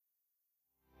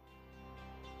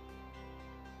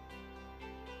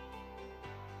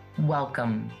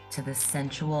Welcome to the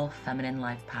Sensual Feminine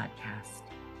Life podcast.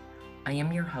 I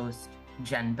am your host,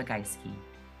 Jen Bagaiski,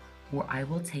 where I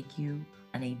will take you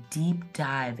on a deep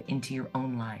dive into your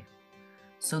own life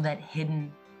so that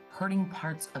hidden, hurting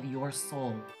parts of your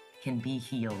soul can be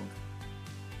healed.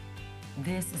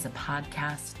 This is a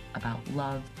podcast about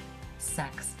love,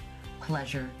 sex,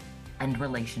 pleasure, and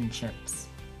relationships.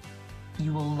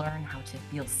 You will learn how to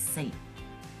feel safe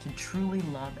to truly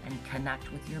love and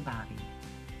connect with your body.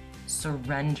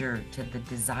 Surrender to the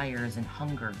desires and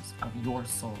hungers of your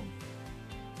soul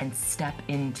and step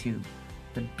into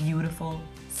the beautiful,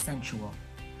 sensual,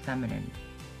 feminine,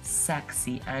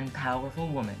 sexy, and powerful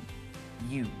woman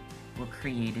you were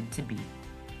created to be.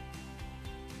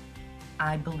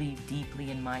 I believe deeply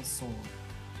in my soul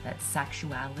that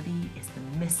sexuality is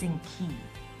the missing key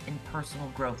in personal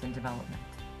growth and development.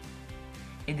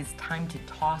 It is time to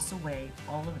toss away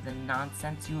all of the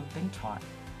nonsense you have been taught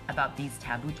about these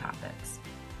taboo topics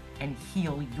and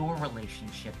heal your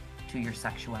relationship to your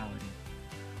sexuality.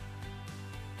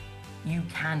 You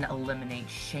can eliminate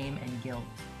shame and guilt,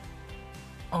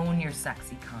 own your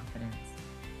sexy confidence,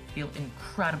 feel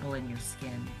incredible in your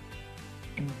skin,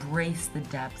 embrace the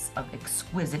depths of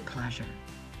exquisite pleasure,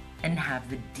 and have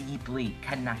the deeply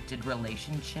connected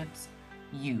relationships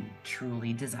you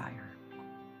truly desire.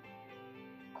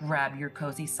 Grab your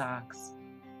cozy socks,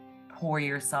 pour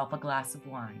yourself a glass of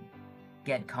wine,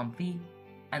 get comfy,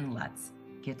 and let's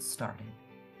get started.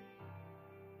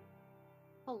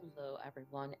 Hello,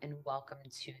 everyone, and welcome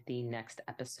to the next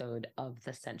episode of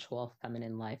the Sensual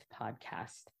Feminine Life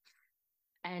podcast.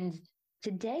 And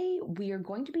today we are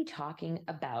going to be talking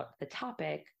about the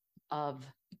topic of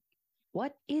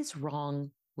what is wrong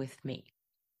with me.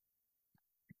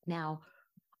 Now,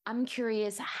 I'm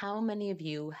curious how many of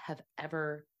you have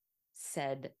ever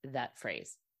said that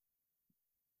phrase.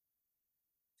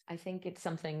 I think it's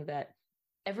something that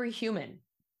every human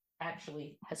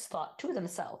actually has thought to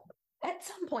themselves at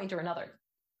some point or another.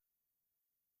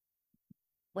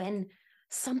 When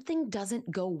something doesn't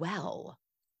go well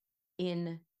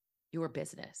in your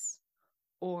business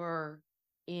or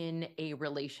in a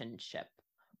relationship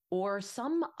or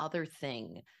some other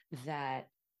thing that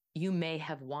you may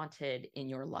have wanted in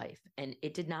your life and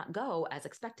it did not go as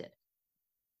expected,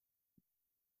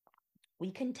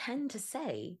 we can tend to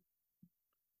say,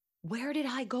 where did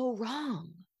I go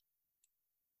wrong?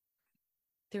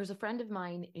 There's a friend of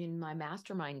mine in my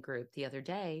mastermind group the other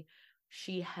day.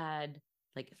 She had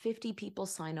like 50 people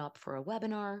sign up for a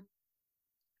webinar.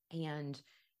 And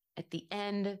at the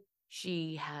end,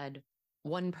 she had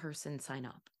one person sign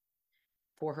up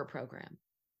for her program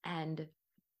and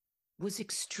was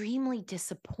extremely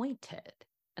disappointed.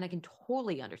 And I can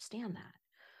totally understand that.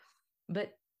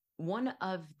 But one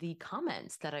of the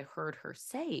comments that I heard her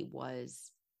say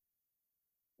was,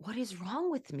 what is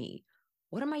wrong with me?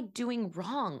 What am I doing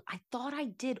wrong? I thought I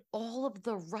did all of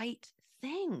the right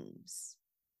things.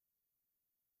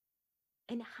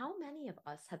 And how many of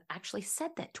us have actually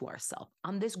said that to ourselves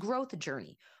on this growth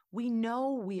journey? We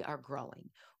know we are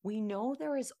growing. We know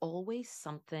there is always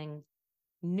something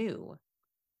new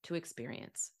to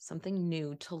experience, something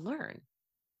new to learn.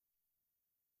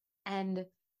 And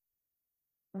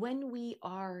when we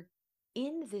are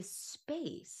in this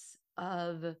space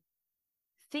of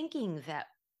thinking that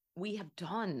we have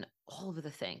done all of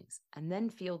the things and then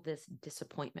feel this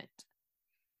disappointment,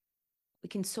 we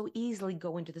can so easily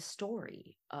go into the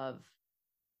story of,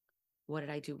 what did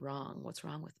I do wrong? What's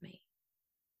wrong with me?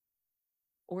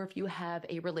 Or if you have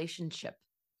a relationship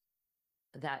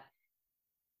that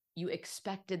you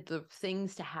expected the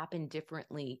things to happen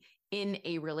differently in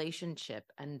a relationship,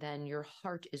 and then your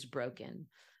heart is broken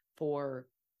for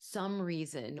some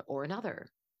reason or another.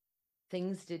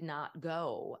 Things did not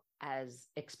go as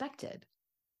expected.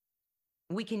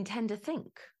 We can tend to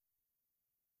think,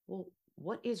 well,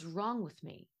 what is wrong with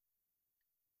me?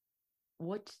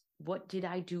 What did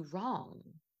I do wrong?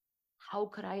 How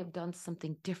could I have done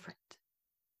something different?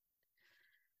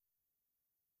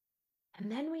 And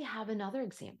then we have another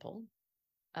example,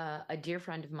 a dear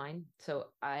friend of mine. So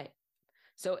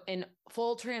in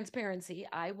full transparency,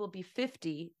 I will be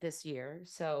 50 this year.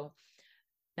 So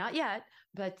not yet,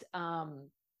 but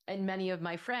and many of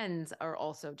my friends are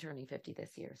also turning 50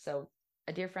 this year. So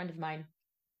a dear friend of mine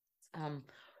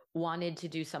wanted to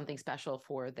do something special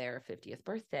for their 50th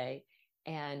birthday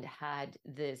and had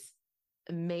this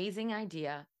amazing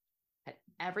idea, had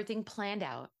everything planned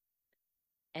out.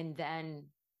 And then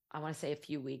I want to say a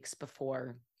few weeks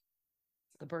before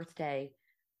the birthday,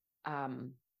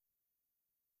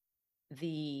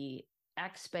 the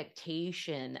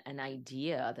expectation and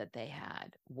idea that they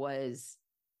had was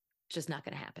just not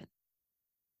going to happen.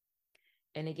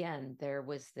 And again, there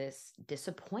was this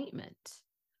disappointment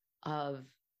of,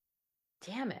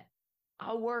 damn it,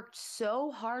 I worked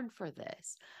so hard for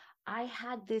this. I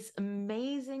had this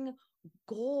amazing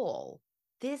goal.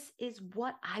 This is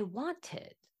what I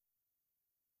wanted.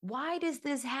 Why does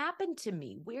this happen to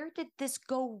me? Where did this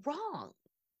go wrong?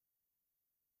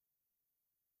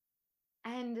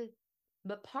 And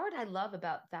the part I love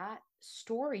about that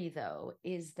story, though,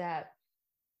 is that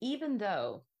even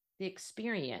though the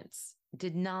experience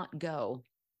did not go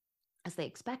as they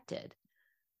expected,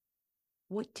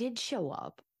 what did show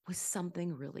up was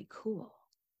something really cool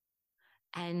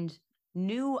and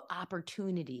new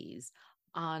opportunities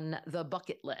on the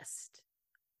bucket list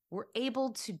were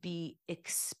able to be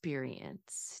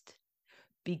experienced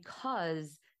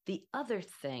because the other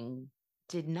thing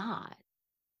did not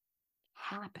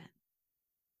happen.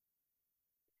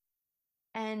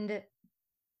 And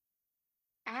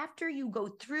after you go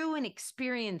through an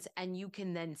experience and you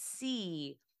can then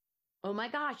see, oh my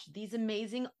gosh, these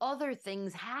amazing other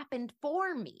things happened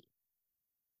for me.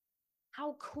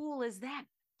 How cool is that?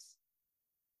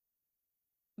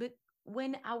 But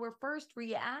when our first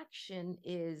reaction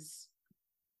is,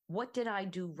 what did I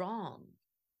do wrong?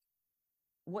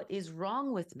 What is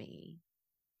wrong with me?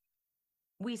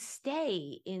 We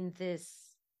stay in this,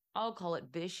 I'll call it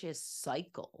vicious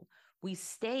cycle. We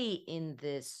stay in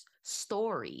this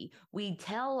story. We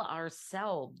tell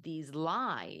ourselves these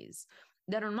lies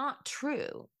that are not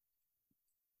true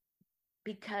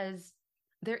because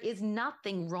there is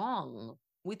nothing wrong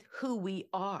with who we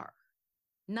are.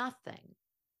 Nothing.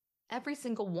 Every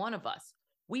single one of us,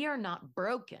 we are not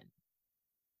broken.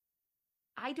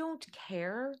 I don't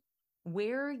care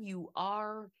where you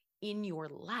are in your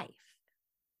life.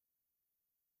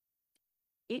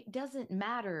 It doesn't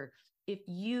matter if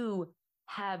you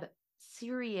have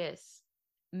serious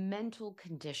mental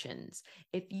conditions,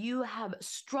 if you have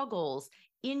struggles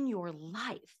in your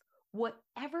life,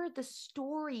 whatever the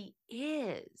story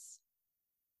is,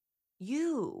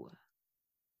 you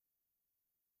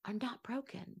are not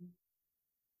broken.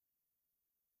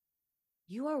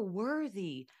 You are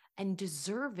worthy and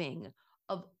deserving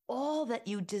of all that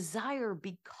you desire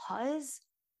because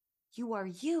you are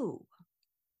you.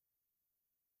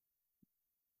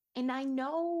 And I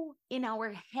know in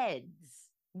our heads,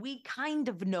 we kind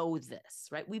of know this,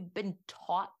 right? We've been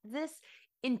taught this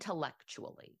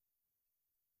intellectually.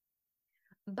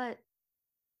 But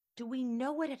do we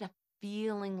know it at a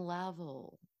feeling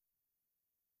level?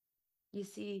 You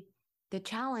see, the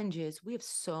challenge is we have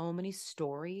so many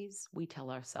stories we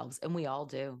tell ourselves, and we all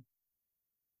do.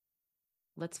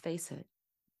 Let's face it.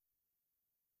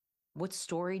 What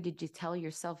story did you tell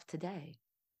yourself today?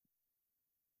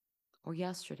 Or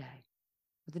yesterday?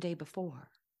 Or the day before?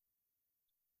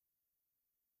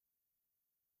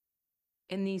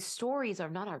 And these stories are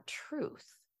not our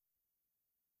truth.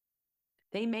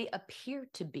 They may appear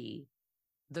to be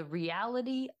the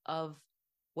reality of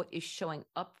what is showing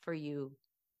up for you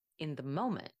in the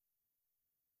moment,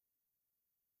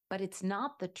 but it's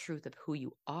not the truth of who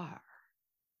you are.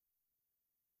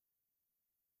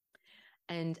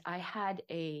 And I had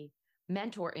a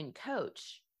mentor and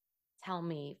coach tell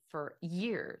me for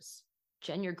years,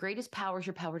 Jen, your greatest power is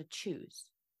your power to choose.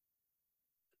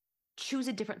 Choose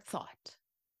a different thought.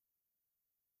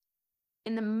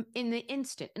 In the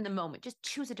instant, in the moment, just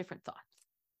choose a different thought.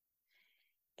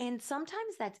 And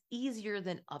sometimes that's easier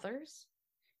than others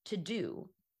to do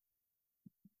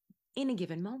in a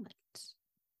given moment.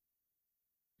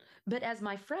 But as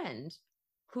my friend,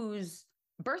 whose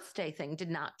birthday thing did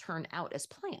not turn out as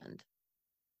planned,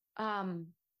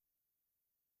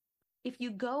 if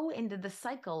you go into the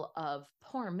cycle of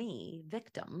poor me,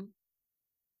 victim,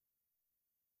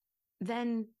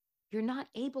 then you're not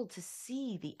able to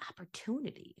see the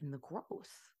opportunity and the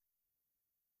growth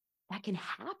that can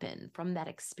happen from that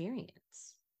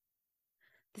experience.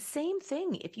 The same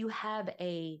thing if you have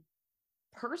a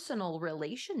personal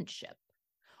relationship,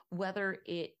 whether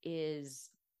it is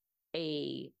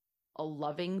a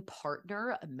loving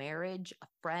partner, a marriage, a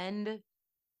friend,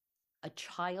 a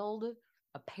child,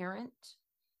 a parent,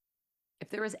 if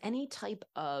there is any type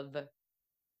of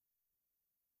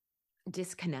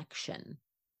disconnection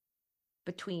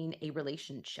between a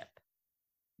relationship,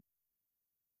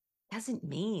 doesn't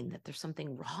mean that there's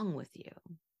something wrong with you.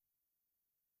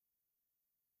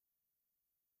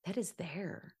 That is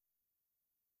there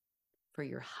for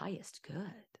your highest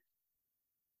good.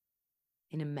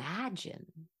 And imagine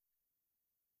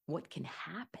what can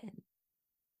happen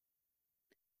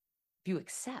if you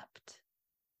accept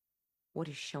what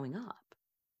is showing up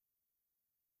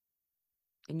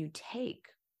and you take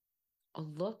a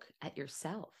look at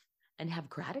yourself and have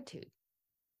gratitude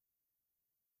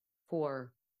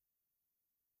for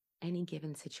any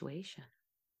given situation.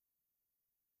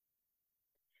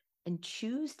 And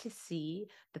choose to see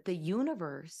that the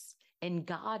universe and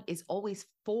God is always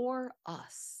for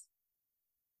us.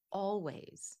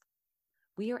 Always.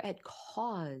 We are at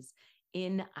cause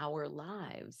in our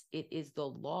lives. It is the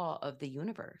law of the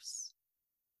universe.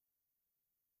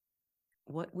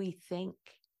 What we think,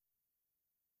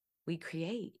 we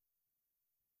create.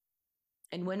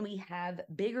 And when we have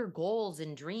bigger goals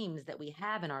and dreams that we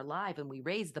have in our life and we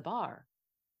raise the bar,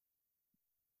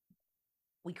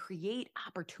 we create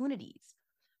opportunities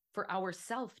for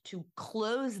ourselves to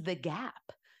close the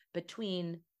gap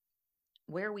between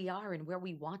where we are and where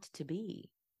we want to be.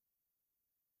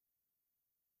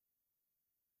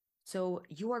 So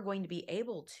you are going to be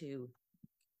able to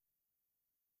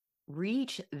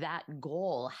reach that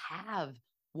goal, have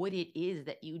what it is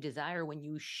that you desire when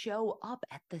you show up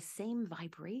at the same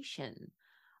vibration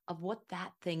of what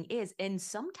that thing is. And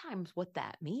sometimes what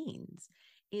that means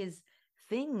is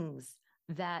things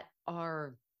that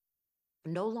are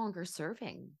no longer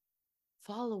serving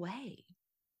fall away.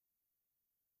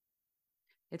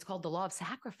 It's called the law of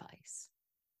sacrifice.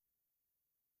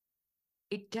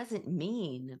 It doesn't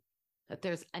mean that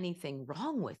there's anything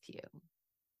wrong with you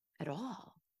at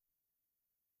all.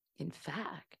 In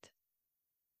fact,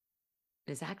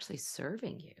 it is actually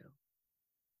serving you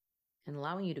and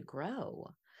allowing you to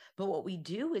grow. But what we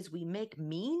do is we make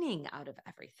meaning out of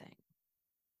everything.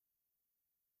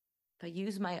 If I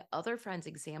use my other friend's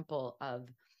example of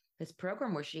this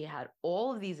program where she had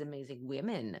all of these amazing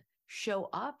women show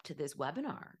up to this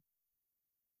webinar,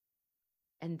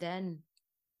 and then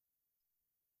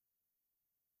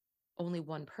only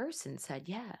one person said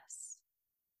yes.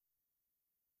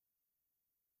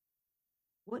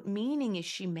 What meaning is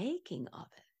she making of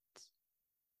it?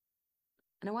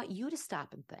 And I want you to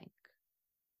stop and think.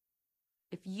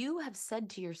 If you have said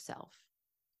to yourself,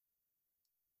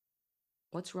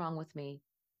 what's wrong with me?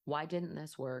 Why didn't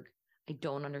this work? I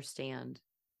don't understand.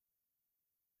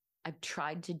 I've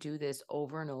tried to do this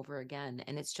over and over again,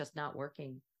 and it's just not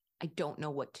working. I don't know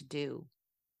what to do.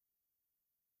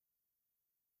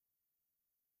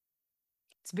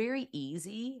 It's very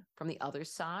easy from the other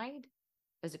side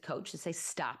as a coach to say,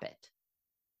 stop it.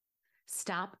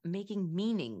 Stop making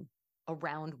meaning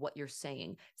around what you're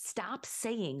saying. Stop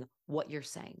saying what you're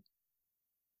saying.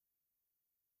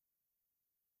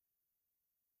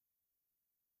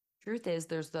 Truth is,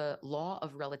 there's the law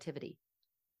of relativity.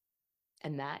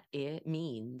 And that it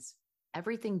means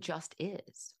everything just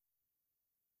is.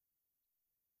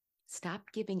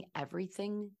 Stop giving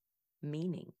everything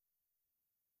meaning.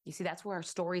 You see, that's where our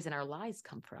stories and our lies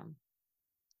come from.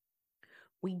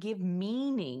 We give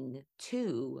meaning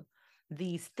to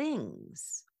these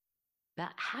things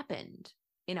that happened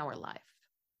in our life,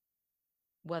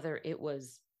 whether it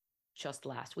was just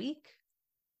last week,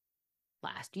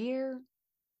 last year,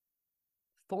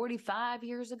 45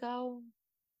 years ago.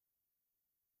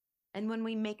 And when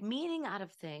we make meaning out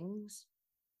of things,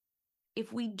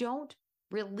 if we don't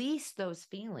release those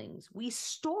feelings, we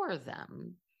store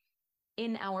them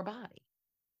in our body.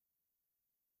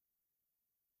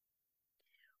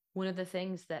 One of the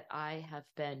things that I have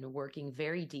been working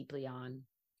very deeply on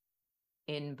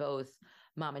in both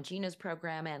Mama Gina's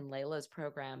program and Layla's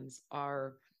programs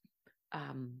are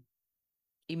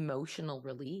emotional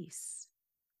release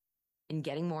and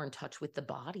getting more in touch with the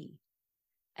body.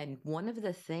 And one of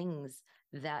the things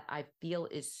that I feel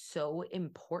is so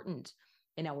important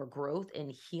in our growth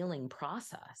and healing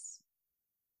process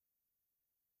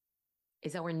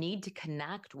is our need to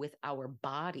connect with our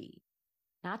body,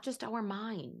 not just our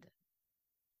mind.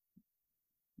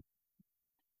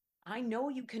 I know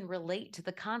you can relate to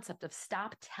the concept of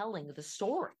stop telling the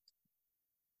story.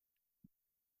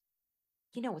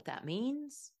 You know what that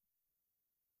means?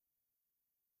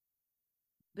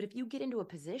 But if you get into a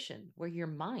position where your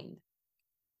mind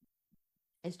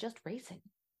is just racing,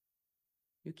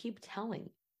 you keep telling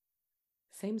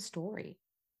the same story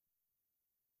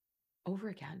over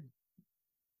again.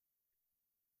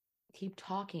 Keep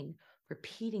talking,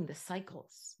 repeating the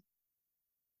cycles.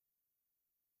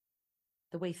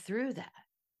 The way through that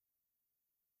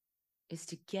is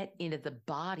to get into the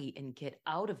body and get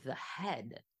out of the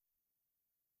head.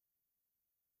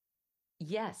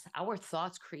 Yes, our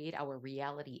thoughts create our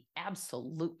reality,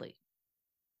 absolutely.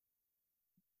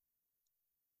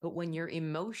 But when your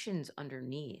emotions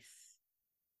underneath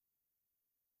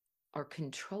are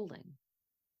controlling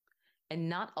and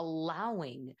not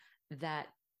allowing that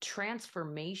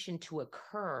transformation to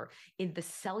occur in the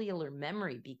cellular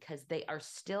memory because they are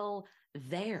still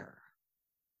there,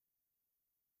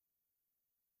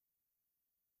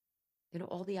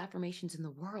 all the affirmations in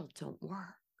the world don't work.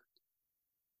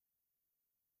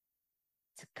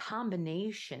 It's a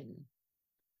combination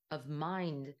of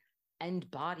mind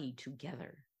and body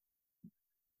together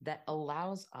that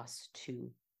allows us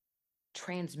to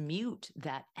transmute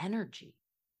that energy.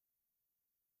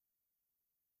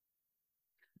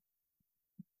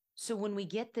 So when we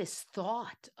get this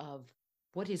thought of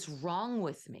what is wrong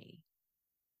with me,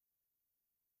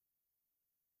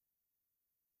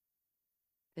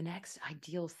 the next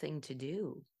ideal thing to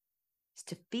do is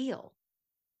to feel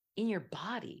in your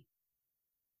body,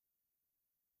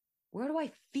 where do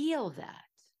I feel that?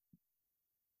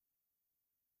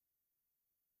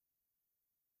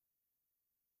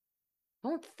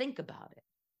 Don't think about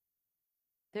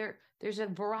it. There's a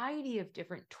variety of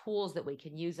different tools that we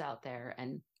can use out there.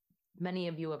 And many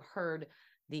of you have heard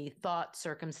the thought,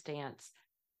 circumstance,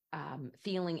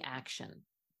 feeling, action.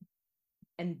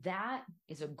 And that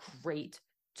is a great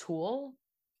tool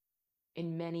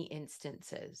in many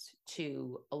instances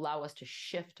to allow us to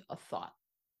shift a thought,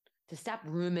 to stop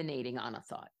ruminating on a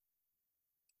thought.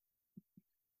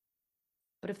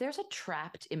 But if there's a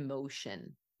trapped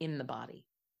emotion in the body,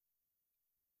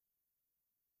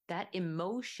 that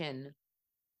emotion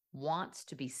wants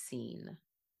to be seen.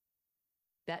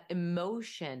 That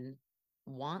emotion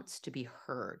wants to be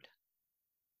heard.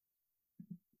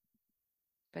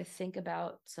 If I think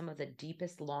about some of the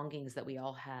deepest longings that we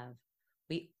all have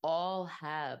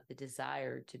the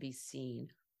desire to be seen,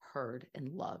 heard,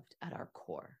 and loved at our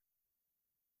core.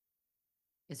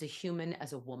 As a human,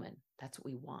 as a woman, that's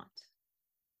what we want.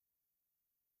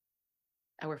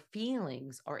 Our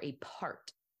feelings are a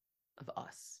part of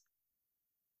us.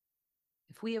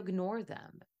 If we ignore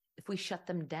them, if we shut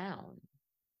them down,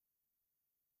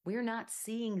 we're not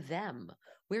seeing them.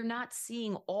 We're not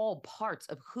seeing all parts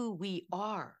of who we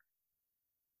are.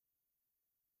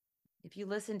 If you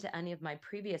listen to any of my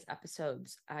previous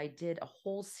episodes, I did a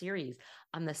whole series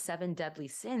on the 7 deadly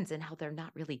sins and how they're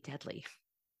not really deadly.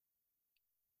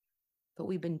 But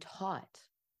we've been taught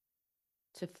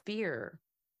to fear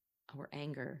our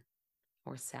anger,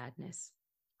 our sadness,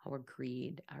 our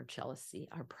greed, our jealousy,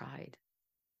 our pride.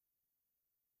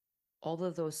 All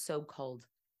of those so-called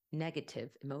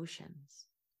negative emotions.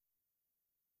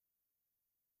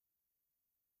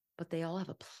 But they all have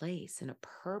a place and a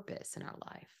purpose in our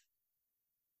life.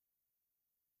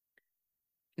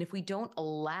 And if we don't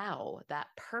allow that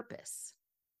purpose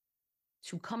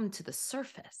to come to the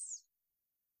surface,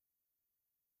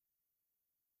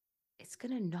 it's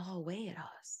going to gnaw away at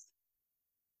us.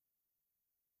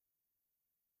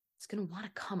 It's going to want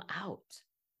to come out,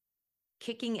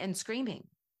 kicking and screaming.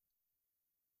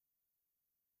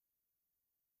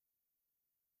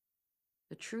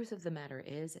 The truth of the matter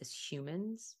is, as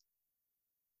humans,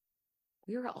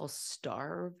 we are all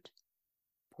starved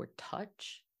for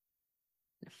touch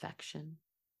and affection.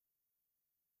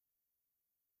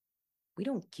 We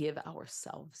don't give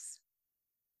ourselves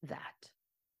that.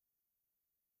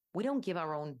 We don't give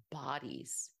our own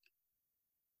bodies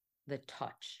the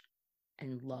touch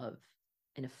and love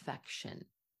and affection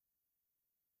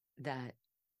that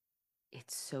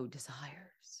it so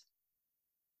desires.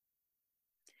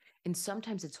 And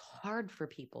sometimes it's hard for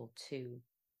people to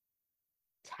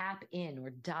tap in or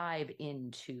dive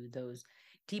into those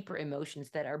deeper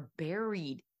emotions that are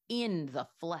buried in the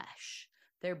flesh.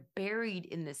 They're buried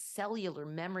in the cellular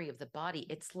memory of the body.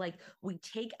 It's like we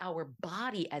take our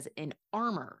body as an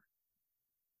armor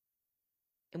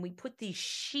and we put these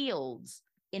shields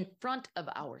in front of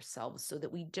ourselves so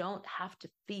that we don't have to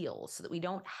feel, so that we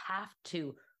don't have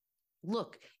to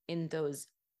look in those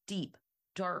deep,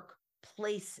 dark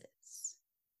places.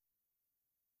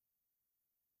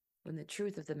 When the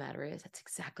truth of the matter is, that's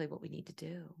exactly what we need to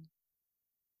do.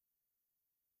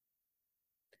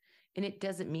 And it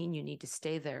doesn't mean you need to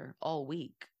stay there all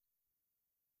week.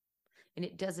 And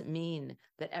it doesn't mean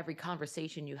that every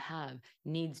conversation you have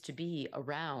needs to be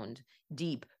around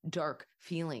deep, dark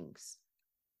feelings.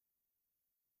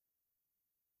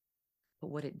 But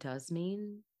what it does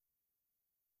mean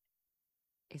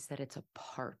is that it's a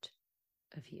part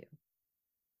of you.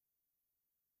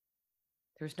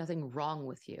 There's nothing wrong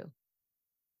with you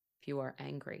if you are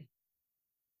angry.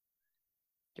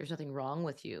 There's nothing wrong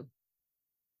with you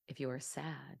if you are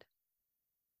sad.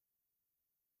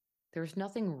 There's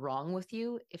nothing wrong with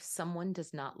you if someone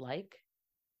does not like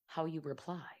how you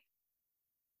reply.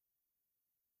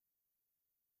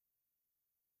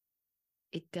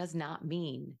 It does not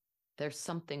mean there's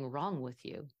something wrong with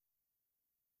you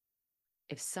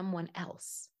if someone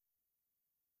else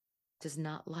does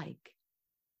not like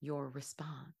your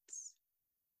response.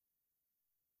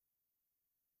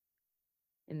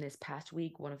 in this past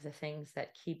week, one of the things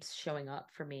that keeps showing up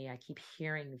for me, I keep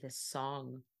hearing this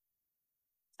song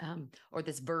or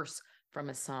this verse from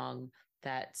a song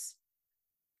that's,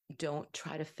 don't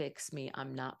try to fix me,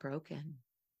 I'm not broken.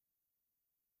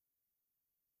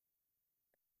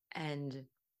 And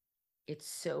it's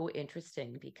so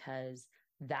interesting because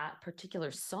that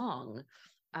particular song,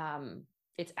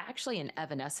 it's actually an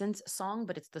Evanescence song,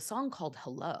 but it's the song called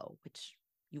Hello, which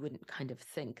you wouldn't kind of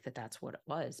think that that's what it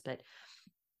was. But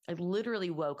I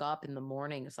literally woke up in the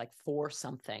morning, it's like 4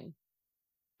 something,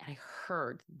 and I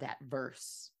heard that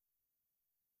verse.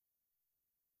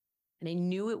 And I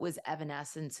knew it was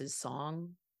Evanescence's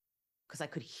song because I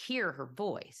could hear her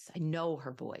voice. I know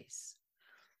her voice,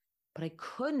 but I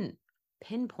couldn't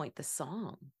pinpoint the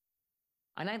song.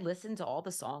 And I listened to all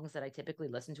the songs that I typically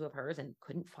listen to of hers and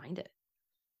couldn't find it.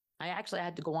 I actually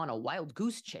had to go on a wild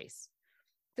goose chase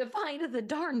to find the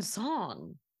darn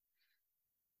song.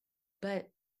 But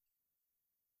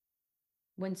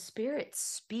when spirit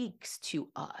speaks to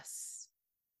us,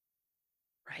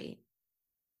 right,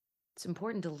 it's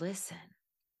important to listen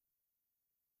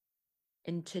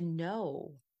and to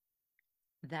know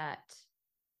that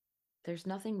there's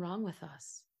nothing wrong with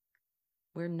us.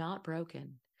 We're not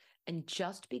broken. And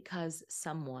just because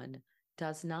someone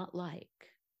does not like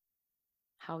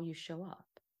how you show up,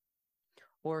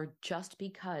 or just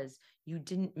because you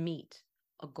didn't meet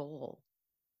a goal,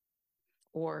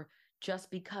 or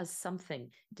just because something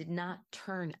did not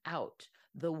turn out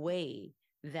the way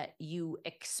that you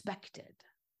expected,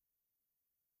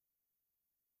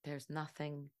 there's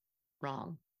nothing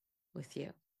wrong with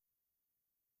you.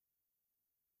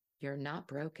 You're not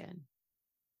broken.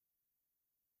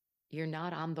 You're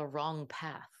not on the wrong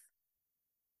path.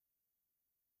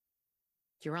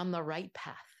 You're on the right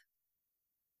path.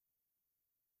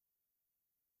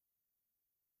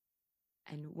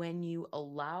 And when you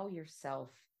allow yourself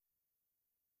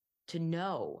to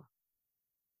know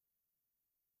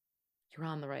you're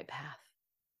on the right path,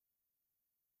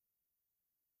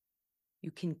 you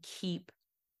can keep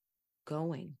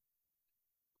going.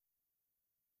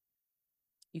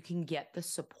 You can get the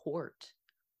support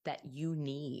that you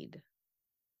need.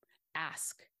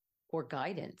 Ask for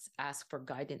guidance. Ask for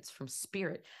guidance from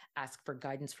spirit. Ask for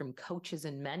guidance from coaches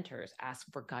and mentors. Ask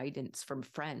for guidance from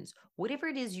friends. Whatever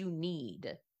it is you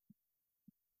need.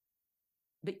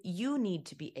 But you need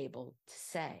to be able to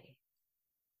say,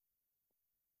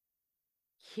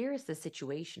 here's the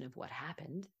situation of what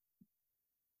happened.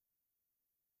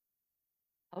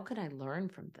 How can I learn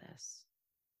from this?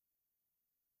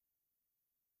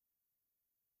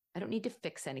 I don't need to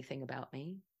fix anything about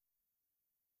me.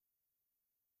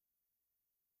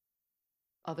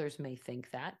 Others may think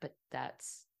that, but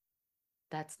that's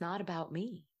not about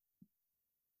me.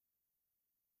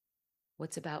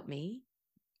 What's about me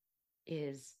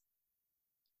is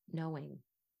knowing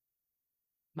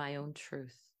my own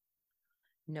truth,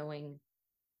 knowing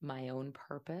my own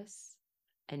purpose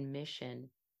and mission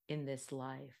in this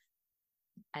life,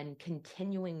 and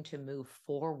continuing to move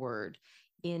forward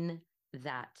in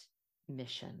that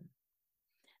mission.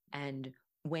 And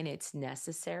when it's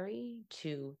necessary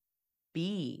to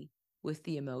be with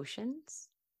the emotions,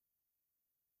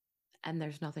 and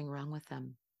there's nothing wrong with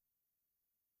them.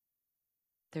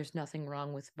 There's nothing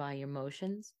wrong with my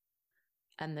emotions,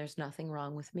 and there's nothing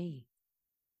wrong with me.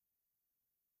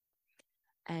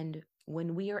 And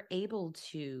when we are able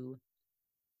to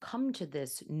come to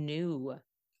this new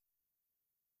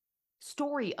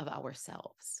story of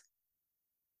ourselves,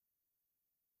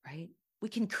 right? We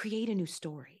can create a new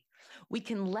story. We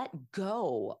can let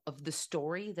go of the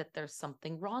story that there's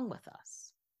something wrong with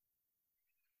us.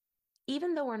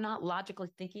 Even though we're not logically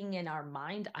thinking in our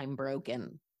mind, I'm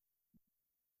broken.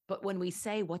 But when we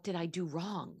say, what did I do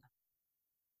wrong?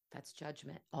 That's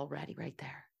judgment already right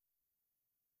there.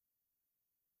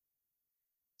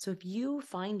 So if you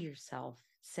find yourself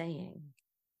saying,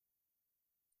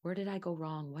 where did I go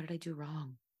wrong? What did I do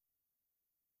wrong?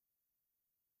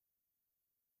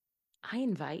 I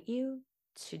invite you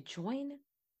to join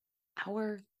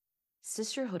our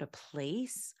sisterhood, a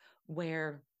place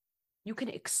where you can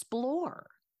explore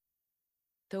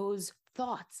those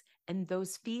thoughts and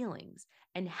those feelings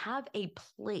and have a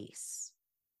place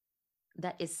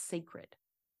that is sacred,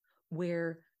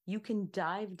 where you can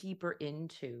dive deeper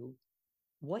into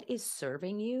what is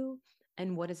serving you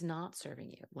and what is not serving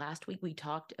you. Last week, we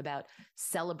talked about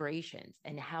celebrations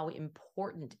and how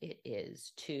important it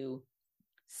is to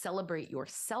celebrate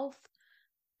yourself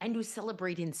and to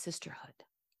celebrate in sisterhood.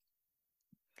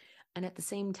 And at the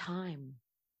same time,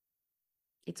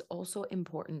 it's also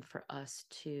important for us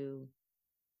to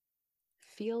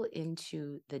feel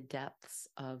into the depths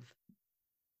of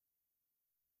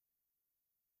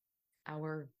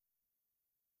our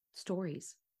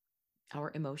stories,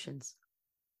 our emotions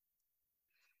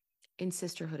in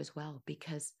sisterhood as well,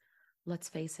 because let's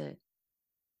face it,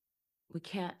 we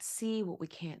can't see what we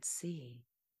can't see.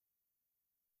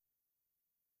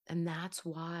 And that's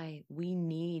why we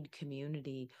need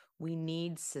community. We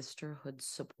need sisterhood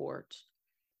support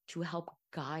to help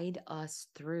guide us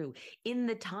through in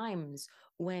the times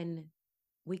when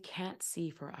we can't see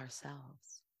for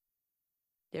ourselves.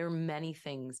 There are many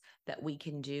things that we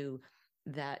can do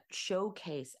that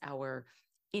showcase our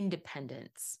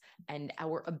independence and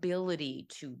our ability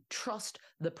to trust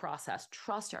the process,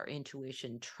 trust our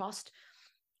intuition, trust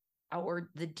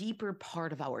the deeper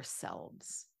part of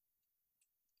ourselves.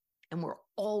 And we're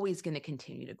always going to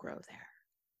continue to grow there.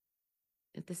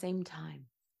 At the same time,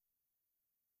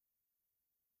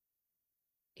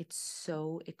 it's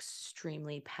so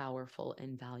extremely powerful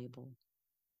and valuable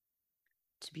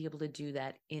to be able to do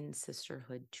that in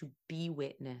sisterhood, to be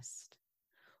witnessed.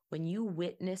 When you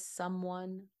witness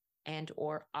someone and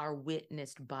or are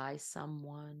witnessed by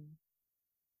someone,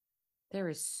 there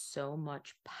is so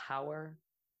much power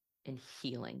and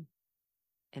healing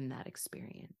in that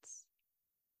experience.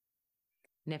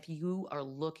 And if you are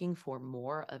looking for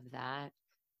more of that,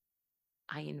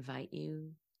 I invite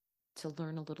you to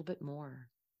learn a little bit more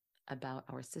about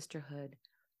our sisterhood,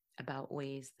 about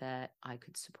ways that I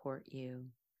could support you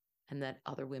and that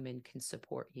other women can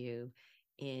support you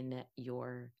in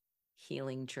your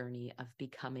healing journey of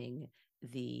becoming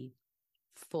the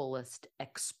fullest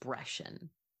expression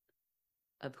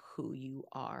of who you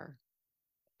are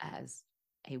as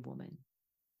a woman.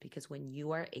 Because when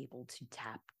you are able to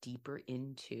tap deeper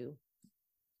into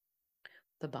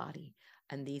the body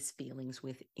and these feelings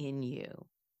within you,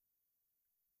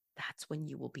 that's when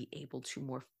you will be able to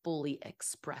more fully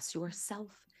express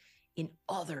yourself in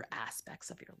other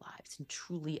aspects of your lives and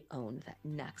truly own that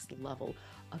next level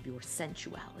of your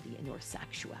sensuality and your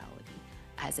sexuality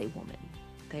as a woman.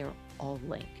 They are all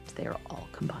linked. They are all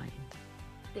combined.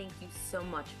 Thank you so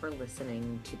much for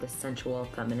listening to the Sensual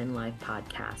Feminine Life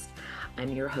podcast.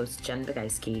 I'm your host, Jen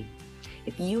Bagaisky.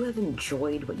 If you have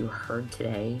enjoyed what you heard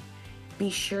today, be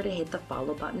sure to hit the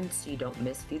follow button so you don't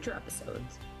miss future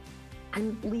episodes.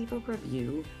 And leave a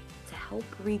review to help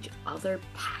reach other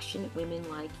passionate women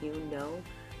like you know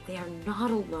they are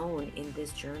not alone in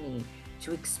this journey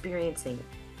to experiencing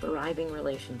thriving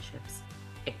relationships,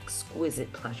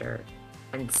 exquisite pleasure,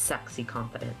 and sexy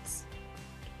confidence.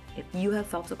 If you have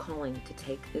felt a calling to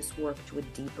take this work to a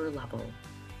deeper level,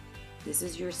 this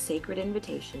is your sacred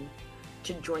invitation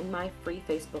to join my free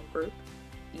Facebook group,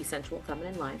 The Sensual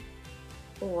Feminine Life,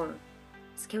 or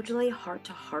schedule a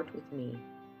heart-to-heart with me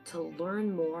to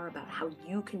learn more about how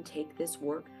you can take this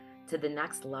work to the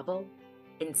next level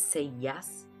and say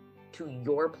yes to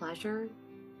your pleasure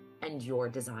and your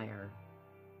desire.